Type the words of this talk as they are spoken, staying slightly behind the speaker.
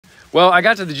Well, I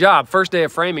got to the job, first day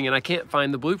of framing, and I can't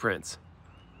find the blueprints.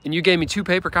 And you gave me 2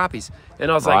 paper copies. And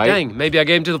I was like, dang, maybe I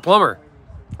gave them to the plumber.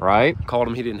 Right. Called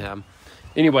him, he didn't have them.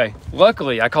 Anyway,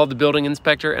 luckily, I called the building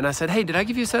inspector, and I said, hey, did I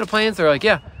give you a set of plans? They're like,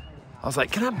 yeah. I was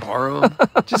like, can I borrow them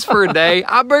just for a day?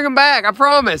 I'll bring them back, I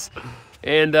promise.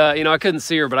 And, you know, I couldn't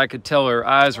see her, but I could tell her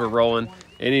eyes were rolling.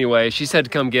 Anyway, she said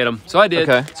to come get them. So I did.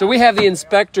 Okay. So we have the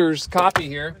inspector's copy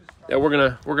here that we're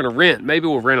gonna rent. Maybe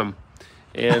we'll rent them.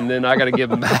 And then I got to give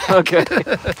them back. Okay.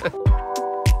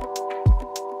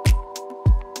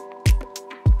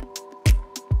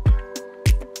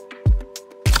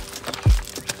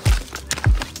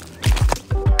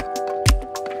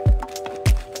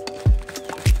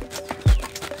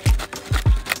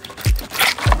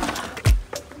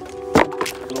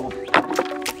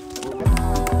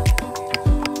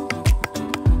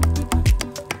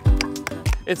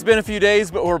 It's been a few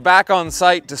days, but we're back on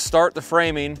site to start the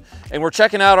framing, and we're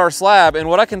checking out our slab. And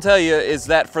what I can tell you is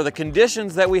that for the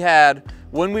conditions that we had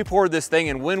when we poured this thing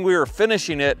and when we were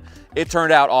finishing it, it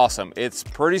turned out awesome. It's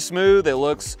pretty smooth, it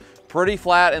looks pretty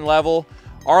flat and level.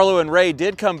 Arlo and Ray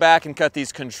did come back and cut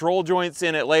these control joints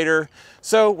in it later.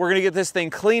 So we're gonna get this thing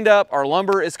cleaned up. Our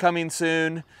lumber is coming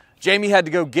soon. Jamie had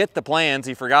to go get the plans,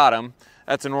 he forgot them.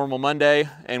 That's a normal Monday,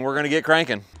 and we're gonna get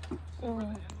cranking.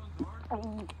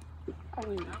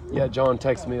 Yeah, John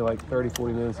texted me like 30,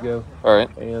 40 minutes ago. All right.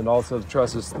 And also the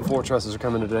trusses, the 4 trusses are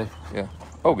coming today. Yeah.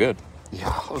 Oh, good. Yeah,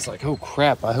 I was like, oh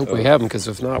crap, I hope we have them, because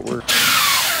if not, we're... What's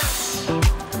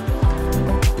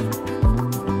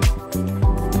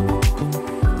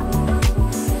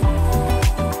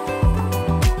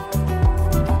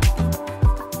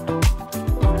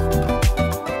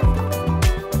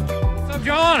up,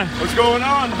 John? What's going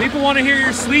on? People want to hear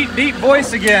your sweet, deep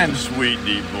voice again. Sweet,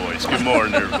 deep voice. Good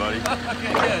morning, everybody.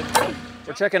 Okay, good.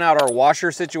 We're checking out our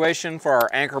washer situation for our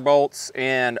anchor bolts,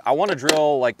 and I want to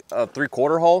drill like a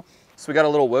 3/4 hole, so we got a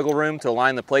little wiggle room to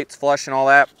align the plates flush and all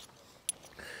that.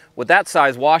 With that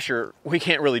size washer, we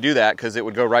can't really do that because it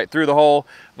would go right through the hole.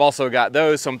 I've also got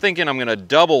those, so I'm thinking I'm going to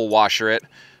double washer it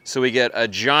so we get a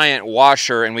giant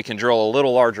washer and we can drill a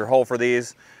little larger hole for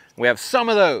these. We have some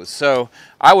of those, so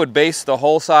I would base the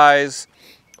hole size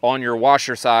on your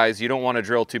washer size. You don't want to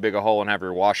drill too big a hole and have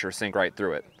your washer sink right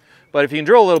through it. But if you can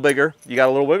drill a little bigger, you got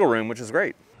a little wiggle room, which is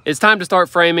great. It's time to start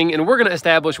framing, and we're gonna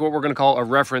establish what we're gonna call a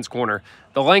reference corner.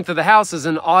 The length of the house is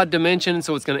an odd dimension,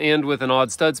 so it's gonna end with an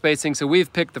odd stud spacing. So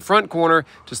we've picked the front corner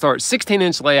to start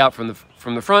 16-inch layout from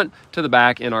the front to the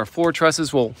back, and our floor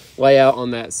trusses will lay out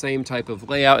on that same type of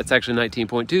layout. It's actually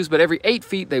 19.2s, but every 8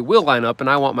 feet they will line up, and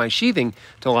I want my sheathing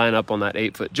to line up on that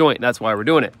 8-foot joint. That's why we're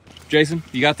doing it. Jason,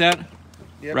 you got that?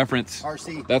 Yep. Reference.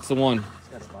 RC. That's the one.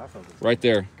 Right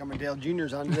there. Cummingdale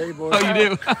Junior's on today, boys. Oh, you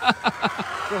do?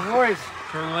 Good boys.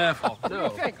 Turn left. What do you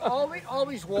think? All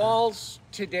these walls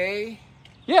today?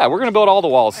 Yeah, we're gonna build all the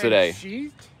walls today.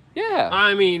 Sheathed? Yeah.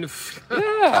 I mean,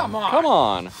 Yeah. Come on. Come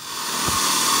on.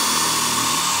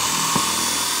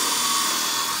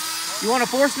 You want a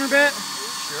Forstner bit?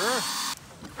 Sure.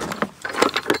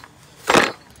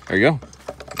 There you go.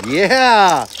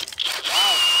 Yeah.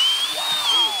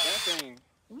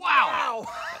 wow.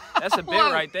 That's a bit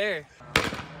right there.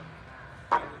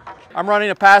 I'm running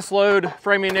a pass load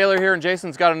framing nailer here, and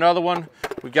Jason's got another one.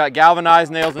 We've got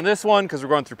galvanized nails in this one because we're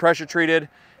going through pressure treated.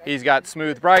 He's got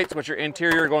smooth brights, which are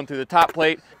interior, going through the top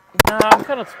plate. I'm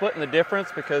kind of splitting the difference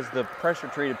because the pressure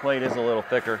treated plate is a little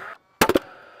thicker.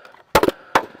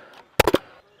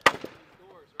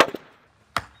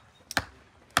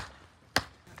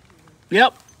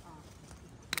 Yep.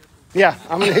 Yeah,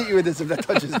 I'm gonna hit you with this if that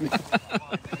touches me.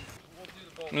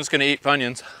 I'm just gonna eat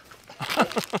Funyuns.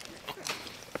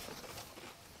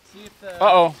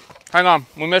 Uh-oh, hang on,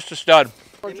 we missed a stud.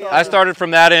 I started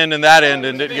from that end and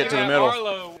didn't get to the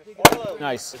middle.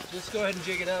 Nice. Just go ahead and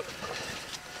jig it up.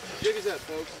 Jig is up,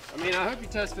 folks. I mean, I hope you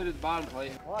test fitted the bottom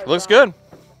plate. Looks good.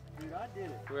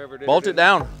 Whoever did Bolt it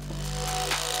down.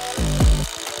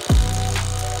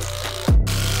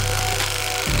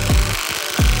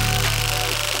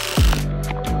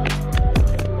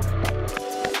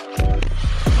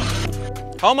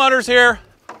 Homeowners here.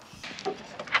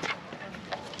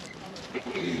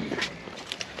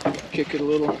 Kick it a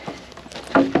little.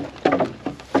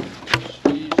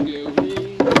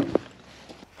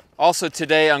 Also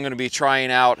today I'm going to be trying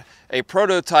out a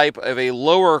prototype of a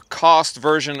lower cost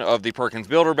version of the Perkins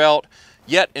Builder belt,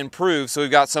 yet improved. So we've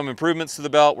got some improvements to the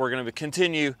belt. We're going to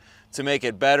continue to make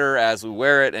it better as we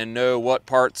wear it and know what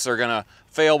parts are going to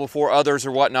fail before others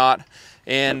or whatnot.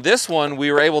 And this one,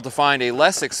 we were able to find a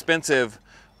less expensive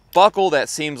buckle that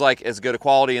seems like as good a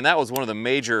quality, and that was one of the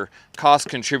major cost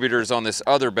contributors on this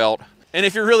other belt. And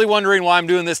if you're really wondering why I'm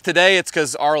doing this today, it's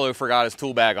because Arlo forgot his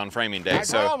tool bag on framing day. I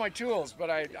brought all my tools, but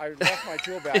I left my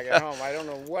tool bag at home. I don't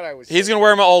know what I was. He's gonna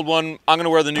wear my old one. I'm gonna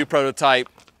wear the new prototype.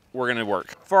 We're gonna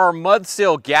work. For our mud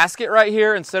seal gasket right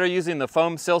here, instead of using the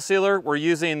foam sill sealer, we're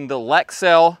using the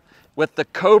Lexel with the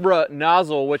Cobra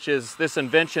nozzle, which is this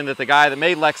invention that the guy that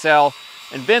made Lexel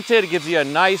invented. It gives you a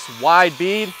nice wide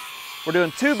bead. We're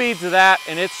doing 2 beads of that,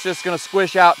 and it's just gonna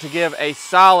squish out to give a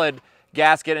solid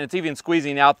gasket, and it's even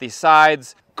squeezing out the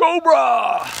sides.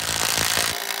 Cobra!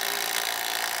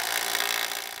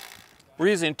 We're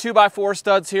using 2x4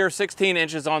 studs here, 16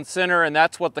 inches on center, and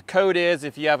that's what the code is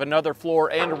if you have another floor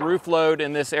and a roof load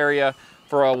in this area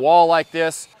for a wall like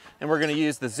this. And we're gonna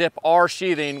use the Zip R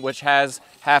sheathing, which has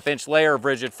 1/2-inch layer of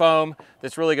rigid foam.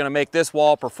 That's really gonna make this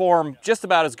wall perform just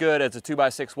about as good as a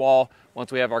 2x6 wall once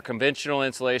we have our conventional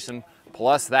insulation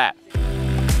plus that.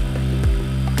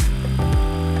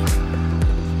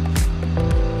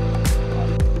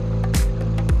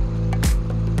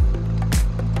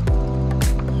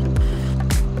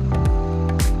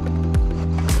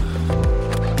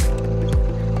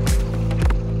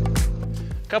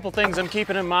 Couple things I'm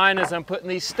keeping in mind as I'm putting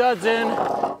these studs in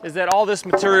is that all this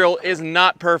material is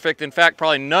not perfect. In fact,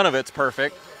 probably none of it's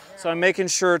perfect. So I'm making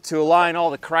sure to align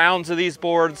all the crowns of these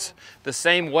boards the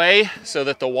same way so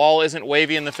that the wall isn't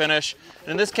wavy in the finish.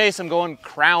 And in this case, I'm going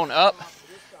crown up.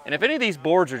 And if any of these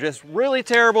boards are just really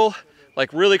terrible,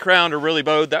 like really crowned or really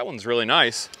bowed, that one's really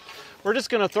nice. We're just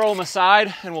gonna throw them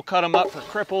aside and we'll cut them up for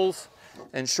cripples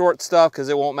and short stuff because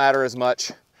it won't matter as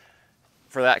much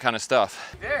for that kind of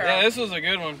stuff. Yeah, this was a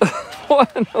good one.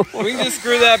 What? We can just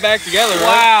screw that back together, right?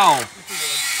 Wow!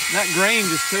 That grain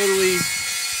just totally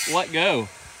let go.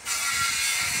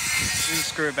 We can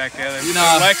screw it back together.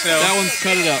 No, Lexo. that one's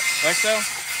cut it up.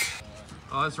 Lexo?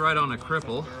 Oh, it's right on a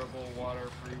cripple.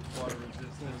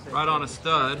 Right on a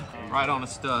stud. Right on a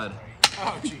stud.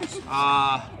 Oh,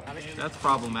 jeez. That's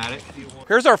problematic.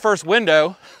 Here's our first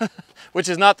window, which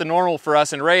is not the normal for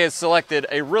us, and Ray has selected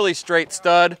a really straight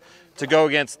stud to go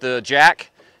against the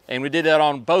jack. And we did that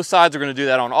on both sides. We're gonna do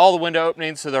that on all the window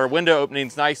openings, so that our window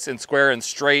opening's nice and square and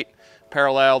straight,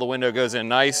 parallel. The window goes in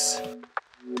nice.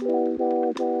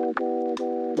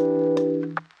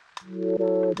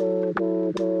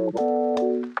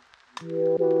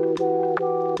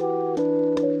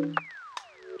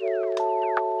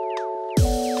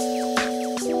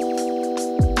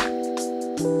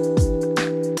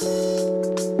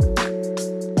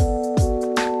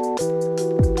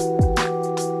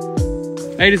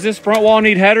 Hey, does this front wall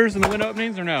need headers in the window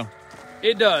openings or no?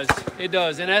 It does. It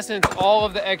does. In essence, all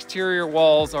of the exterior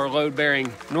walls are load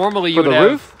bearing. Normally, you For would the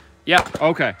have, roof? Yeah,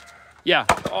 Okay. yeah.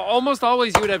 Almost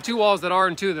always, you would have 2 walls that are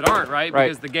and 2 that aren't, right? Right.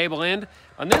 Because the gable end.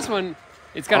 On this one,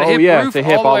 it's got a Oh, hip yeah, roof it's a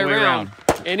hip all the way around.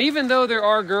 around. And even though there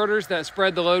are girders that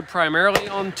spread the load primarily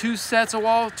on 2 sets of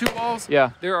two walls,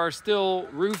 Yeah. there are still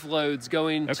roof loads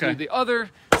going Okay. to the other.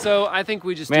 So I think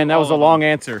we just Man, do that all was a of them. long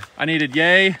answer. I needed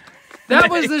yay. That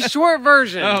was the short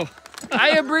version. Oh.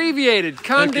 I abbreviated,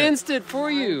 condensed it for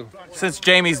you. Since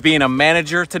Jamie's being a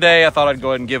manager today, I thought I'd go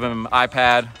ahead and give him an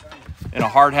iPad and a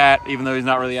hard hat, even though he's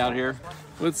not really out here.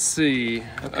 Let's see.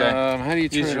 Okay. How do you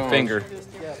turn Use it your on? finger,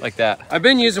 like that. I've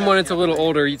been using one. It's a little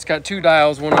older. It's got 2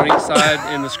 dials, one on each side,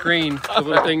 and the screen. The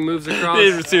little thing moves across.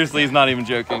 Seriously, he's not even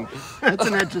joking. That's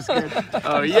an etch a sketch.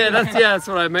 Oh yeah, that's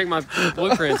what I make my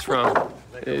blueprints from.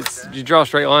 It's you draw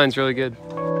straight lines really good.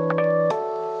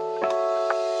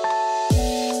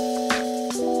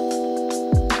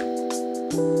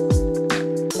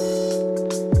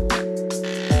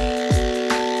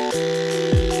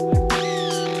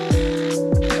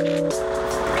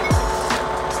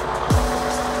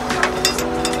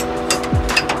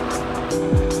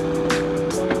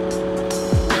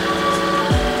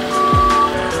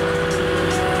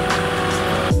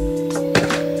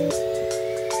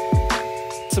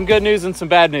 Some good news and some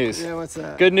bad news. Yeah, what's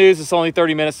that? Good news, it's only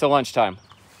 30 minutes till lunchtime.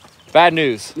 Bad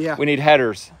news, Yeah. we need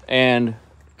headers, and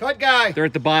Cut guy. they're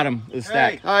at the bottom of the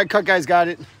stack. All right, cut guy's got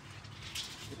it.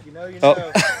 If you know, you Oh.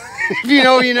 know. If you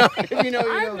know, you know. If you know, you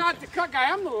know. I'm not the cut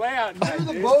guy. I'm the layout guy.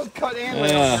 You're the both cut and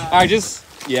All right,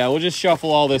 we'll just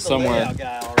shuffle all this somewhere.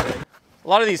 A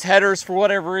lot of these headers, for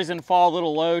whatever reason, fall a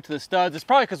little low to the studs. It's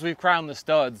probably because we've crowned the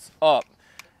studs up.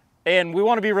 And we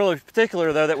want to be really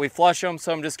particular, though, that we flush them,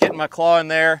 so I'm just getting my claw in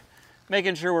there,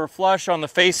 making sure we're flush on the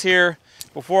face here.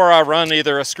 Before I run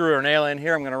either a screw or a nail in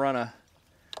here, I'm going to run a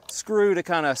screw to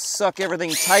kind of suck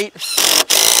everything tight.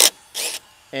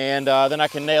 And then I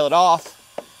can nail it off,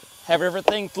 have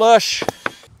everything flush.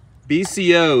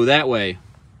 BCO, that way.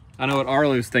 I know what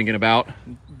Arlo's thinking about.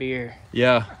 beer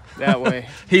Yeah. that way.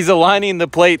 He's aligning the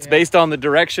plates based on the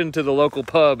direction to the local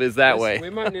pub is that way. We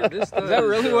might need this. Is that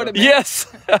really what it means?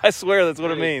 Yes, I swear that's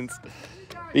what it means.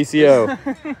 BCO.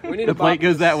 We need The plate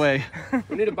goes that way.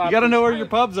 We need a You gotta know where your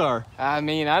pubs are. I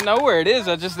mean, I know where it is.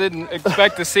 I just didn't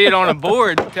expect to see it on a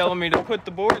board telling me to put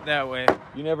the board that way.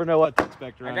 You never know what to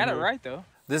expect around I got it here. right, though.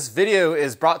 This video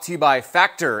is brought to you by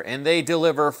Factor, and they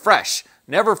deliver fresh,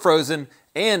 never frozen,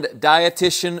 and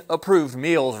dietitian approved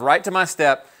meals right to my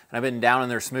step. And I've been down in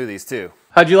their smoothies too.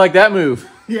 How'd you like that move?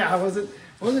 Yeah, I wasn't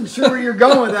sure where you're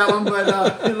going with that one, but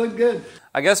it looked good.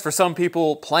 I guess for some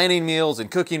people, planning meals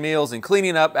and cooking meals and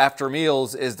cleaning up after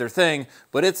meals is their thing,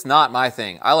 but it's not my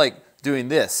thing. I like doing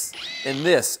this,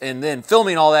 and then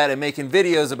filming all that and making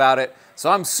videos about it. So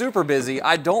I'm super busy.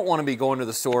 I don't want to be going to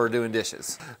the store or doing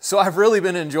dishes. So I've really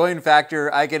been enjoying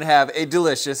Factor. I can have a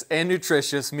delicious and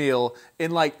nutritious meal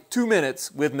in like 2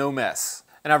 minutes with no mess.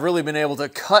 And I've really been able to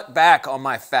cut back on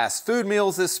my fast food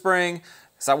meals this spring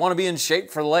because I want to be in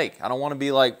shape for the lake. I don't want to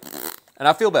be like, and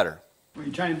I feel better. Are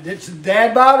you trying to ditch the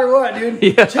dad bod or what, dude?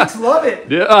 Yeah. Chicks love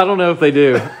it. Yeah, I don't know if they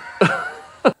do.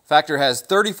 Factor has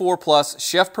 34 plus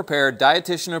chef prepared,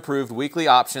 dietitian approved weekly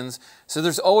options, so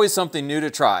there's always something new to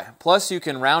try. Plus you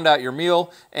can round out your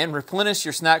meal and replenish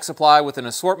your snack supply with an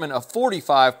assortment of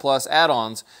 45 plus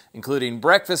add-ons, including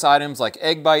breakfast items like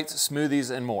egg bites, smoothies,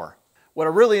 and more. What I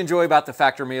really enjoy about the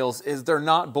Factor meals is they're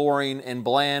not boring and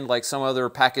bland like some other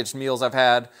packaged meals I've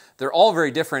had. They're all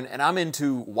very different, and I'm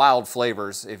into wild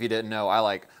flavors, if you didn't know. I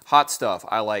like hot stuff,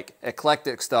 I like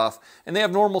eclectic stuff, and they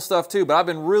have normal stuff too, but I've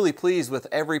been really pleased with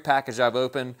every package I've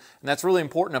opened, and that's really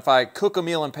important. If I cook a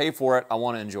meal and pay for it, I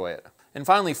want to enjoy it. And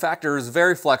finally, Factor is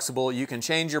very flexible. You can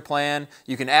change your plan,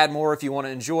 you can add more if you want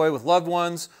to enjoy with loved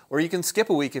ones, or you can skip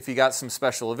a week if you got some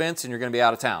special events and you're going to be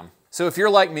out of town. So if you're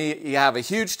like me, you have a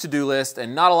huge to-do list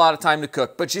and not a lot of time to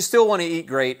cook, but you still want to eat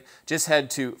great, just head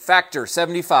to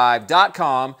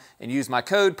factor75.com and use my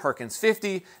code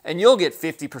Perkins50 and you'll get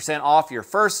 50% off your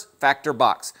first Factor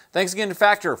box. Thanks again to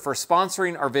Factor for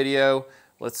sponsoring our video.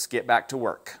 Let's get back to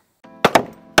work.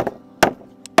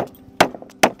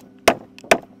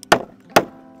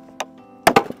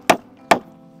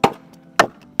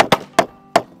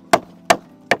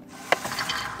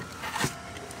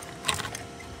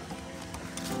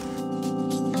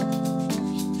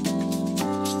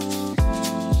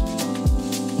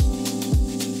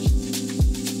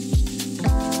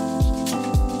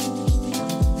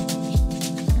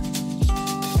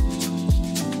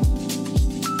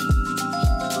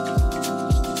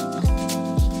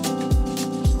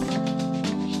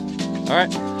 All right,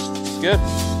 it's good.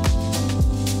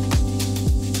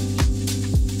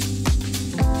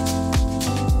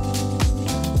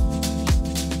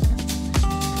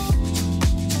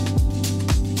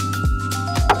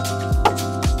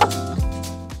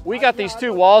 We got these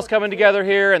two walls coming together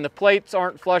here and the plates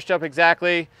aren't flushed up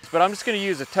exactly, but I'm just gonna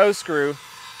use a toe screw,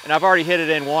 and I've already hit it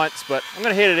in once, but I'm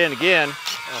gonna hit it in again,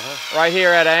 right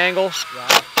here at an angle.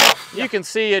 Right. You can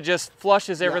see it just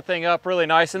flushes everything up really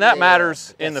nice, and that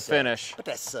matters in the finish. But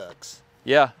that sucks.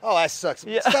 Yeah. Oh, that sucks.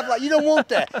 Yeah. Stuff like, you don't want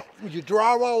that. When your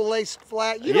drywall lays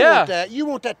flat, you don't want that. You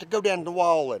want that to go down the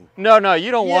wall and... No,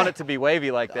 you don't want it to be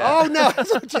wavy like that. Oh, no.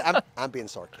 I'm being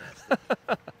sarcastic.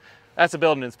 That's a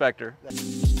building inspector.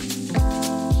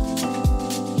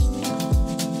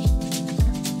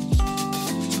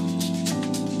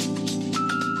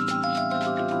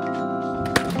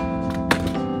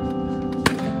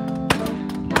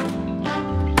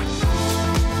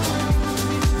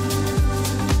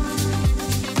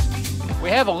 We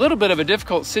have a little bit of a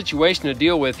difficult situation to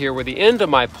deal with here where the end of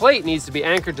my plate needs to be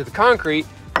anchored to the concrete,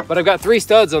 but I've got 3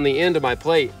 studs on the end of my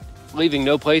plate, leaving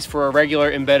no place for a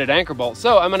regular embedded anchor bolt.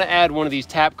 So I'm gonna add one of these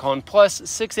Tapcon Plus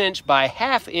 6" by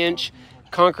 1/2"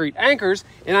 concrete anchors,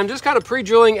 and I'm just kind of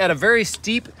pre-drilling at a very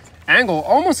steep angle,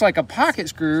 almost like a pocket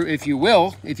screw, if you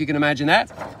will, if you can imagine that.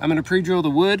 I'm gonna pre-drill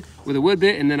the wood with a wood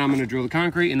bit, and then I'm gonna drill the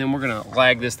concrete, and then we're gonna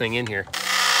lag this thing in here.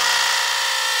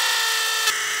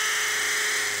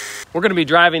 We're gonna be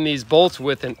driving these bolts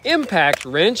with an impact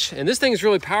wrench, and this thing is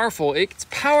really powerful. It's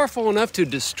powerful enough to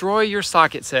destroy your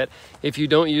socket set if you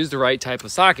don't use the right type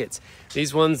of sockets.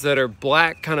 These ones that are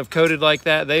black, kind of coated like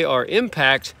that, they are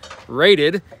impact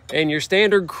rated, and your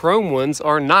standard chrome ones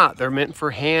are not. They're meant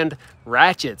for hand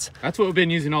ratchets. That's what we've been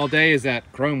using all day, is that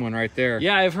chrome one right there.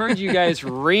 Yeah, I've heard you guys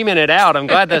reaming it out. I'm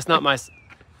glad that's not my...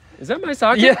 Is that my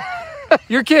socket? Yeah.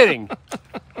 You're kidding.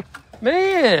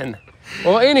 Man.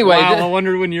 Well, anyway. Wow, I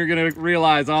wondered when you're going to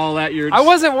realize all that you're... I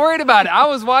wasn't worried about it. I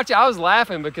was watching. I was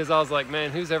laughing because I was like, man,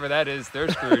 whoever that is, they're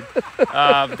screwed.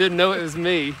 Didn't know it was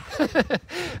me.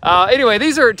 Anyway,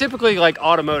 these are typically like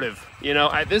automotive. You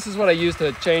know, this is what I use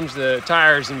to change the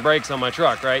tires and brakes on my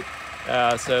truck, right?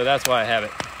 So that's why I have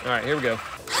it. All right, here we go.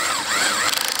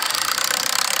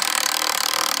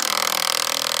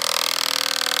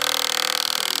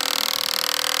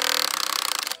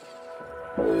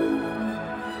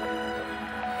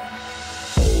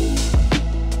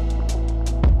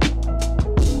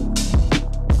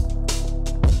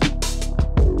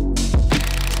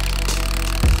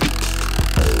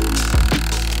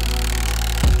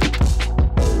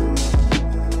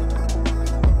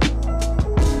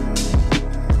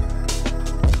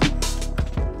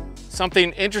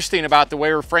 Something interesting about the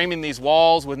way we're framing these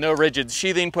walls with no rigid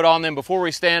sheathing put on them before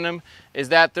we stand them is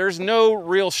that there's no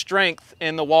real strength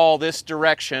in the wall this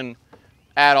direction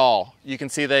at all. You can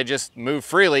see they just move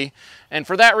freely. And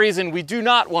for that reason, we do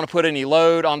not want to put any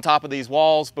load on top of these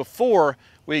walls before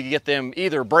we get them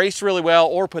either braced really well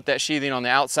or put that sheathing on the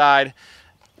outside.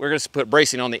 We're going to put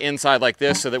bracing on the inside like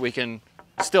this so that we can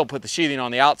still put the sheathing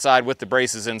on the outside with the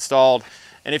braces installed.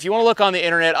 And if you want to look on the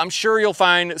internet, I'm sure you'll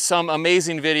find some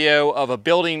amazing video of a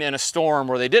building in a storm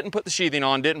where they didn't put the sheathing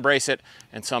on, didn't brace it,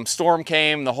 and some storm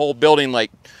came, the whole building like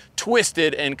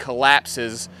twisted and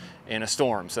collapses in a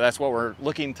storm. So that's what we're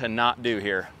looking to not do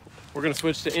here. We're going to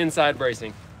switch to inside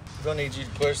bracing. I'm gonna need you to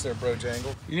push there, bro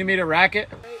Jangle. You need me to rack it?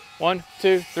 1,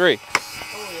 2, 3.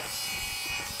 Oh,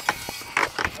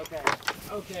 yeah.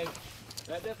 Okay.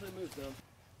 That definitely moves them.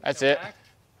 That's it.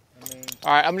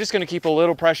 All right, I'm just going to keep a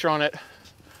little pressure on it.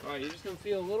 All right, you're just going to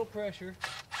feel a little pressure.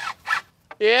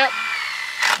 Yep.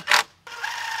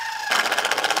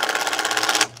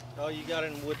 Oh, you got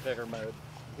it in woodpecker mode.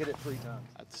 Hit it 3 times.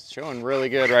 That's showing really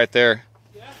good right there.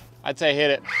 Yeah. I'd say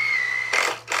hit it.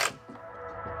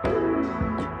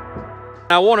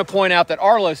 I want to point out that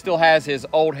Arlo still has his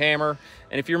old hammer.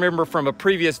 And if you remember from a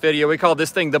previous video, we called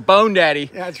this thing the Bone Daddy.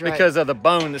 That's right. Because of the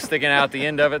bone that's sticking out the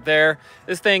end of it there.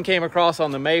 This thing came across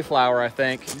on the Mayflower, I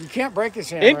think. You can't break this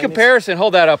hammer. In comparison,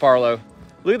 hold that up, Arlo.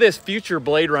 Look at this future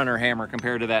Blade Runner hammer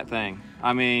compared to that thing.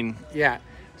 I mean... Yeah,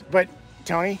 but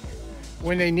Tony,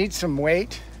 when they need some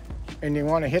weight and you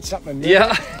want to hit something new,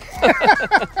 Yeah.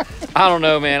 I don't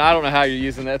know, man. I don't know how you're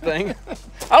using that thing.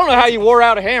 I don't know how you wore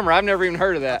out a hammer. I've never even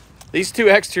heard of that. These 2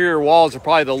 exterior walls are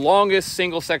probably the longest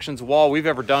single sections of wall we've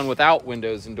ever done without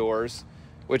windows and doors,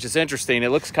 which is interesting. It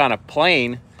looks kind of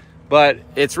plain, but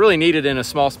it's really needed in a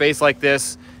small space like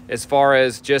this as far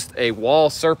as just a wall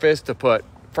surface to put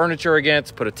furniture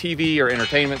against, put a TV or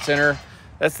entertainment center.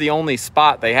 That's the only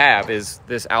spot they have is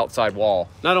this outside wall.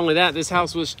 Not only that, this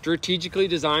house was strategically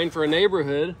designed for a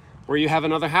neighborhood where you have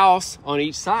another house on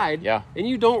each side. Yeah. And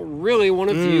you don't really want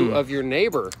a view of your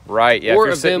neighbor. Right, yeah. Or if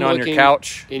you're of sitting them on your looking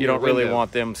couch, in you your don't really window.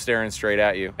 want them staring straight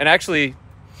at you. And actually,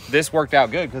 this worked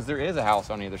out good because there is a house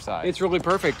on either side. It's really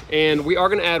perfect. And we are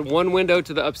going to add 1 window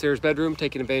to the upstairs bedroom,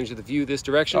 taking advantage of the view this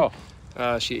direction.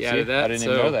 Oh. She added that. I didn't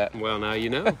even know that. Well, now you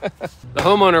know. The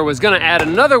homeowner was going to add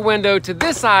another window to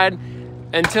this side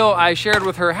until I shared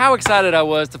with her how excited I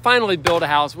was to finally build a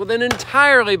house with an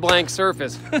entirely blank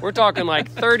surface. We're talking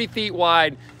like 30 feet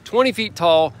wide, 20 feet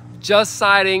tall, just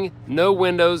siding, no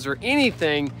windows or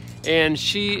anything. And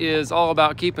she is all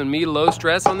about keeping me low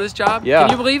stress on this job. Yeah.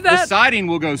 Can you believe The that? siding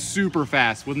will go super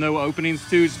fast with no openings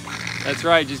too. That's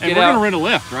right. Just And get we're out. gonna rent a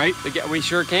lift, right? We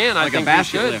sure can. I Like think a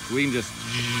basket we should. lift. We can just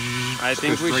I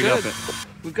think go we straight should. up it.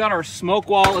 We've got our smoke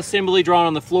wall assembly drawn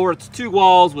on the floor. It's 2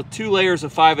 walls with 2 layers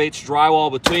of 5/8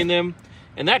 drywall between them.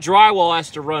 And that drywall has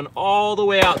to run all the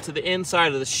way out to the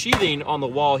inside of the sheathing on the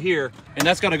wall here. And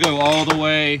that's gotta go all the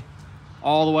way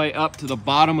up to the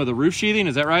bottom of the roof sheathing,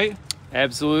 is that right?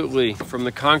 Absolutely. From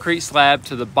the concrete slab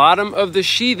to the bottom of the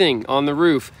sheathing on the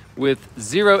roof with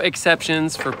 0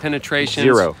 exceptions for penetrations.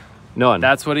 0. None.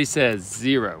 That's what he says,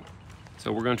 0.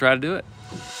 So we're going to try to do it.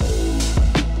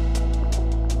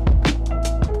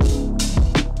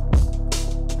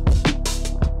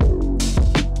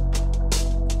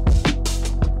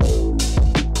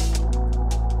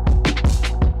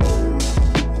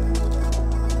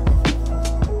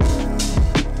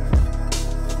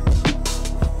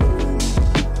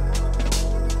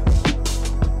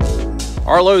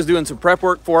 Arlo's doing some prep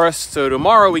work for us, so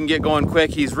tomorrow we can get going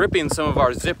quick. He's ripping some of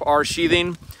our Zip R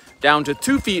sheathing down to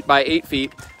 2 feet by 8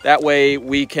 feet. That way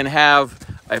we can have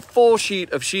a full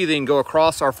sheet of sheathing go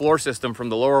across our floor system from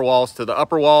the lower walls to the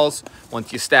upper walls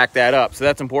once you stack that up. So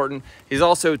that's important. He's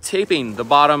also taping the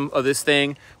bottom of this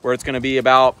thing where it's gonna be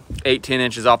about 8-10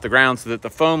 inches off the ground so that the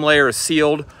foam layer is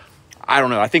sealed. I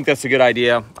don't know, I think that's a good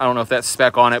idea. I don't know if that's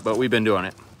spec on it, but we've been doing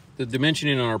it. the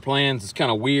dimensioning on our plans is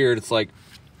kind of weird. It's like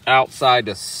outside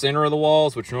the center of the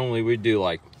walls, which normally we'd do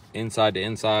like inside to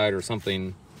inside or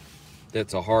something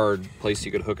that's a hard place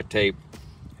you could hook a tape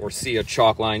or see a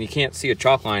chalk line. You can't see a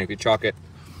chalk line if you chalk it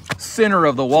center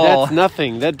of the wall. That's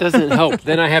nothing. That doesn't help.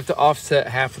 Then I have to offset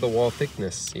half of the wall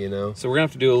thickness, you know? So we're gonna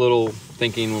have to do a little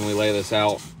thinking when we lay this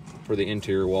out for the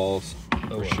interior walls,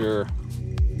 for sure.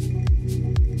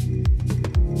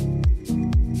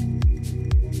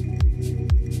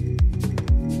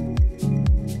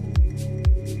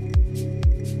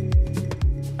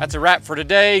 That's a wrap for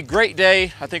today. Great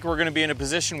day. I think we're gonna be in a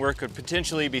position where it could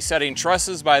potentially be setting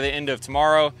trusses by the end of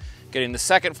tomorrow, getting the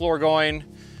second floor going.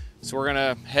 So we're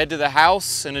gonna head to the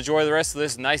house and enjoy the rest of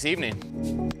this nice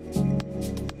evening.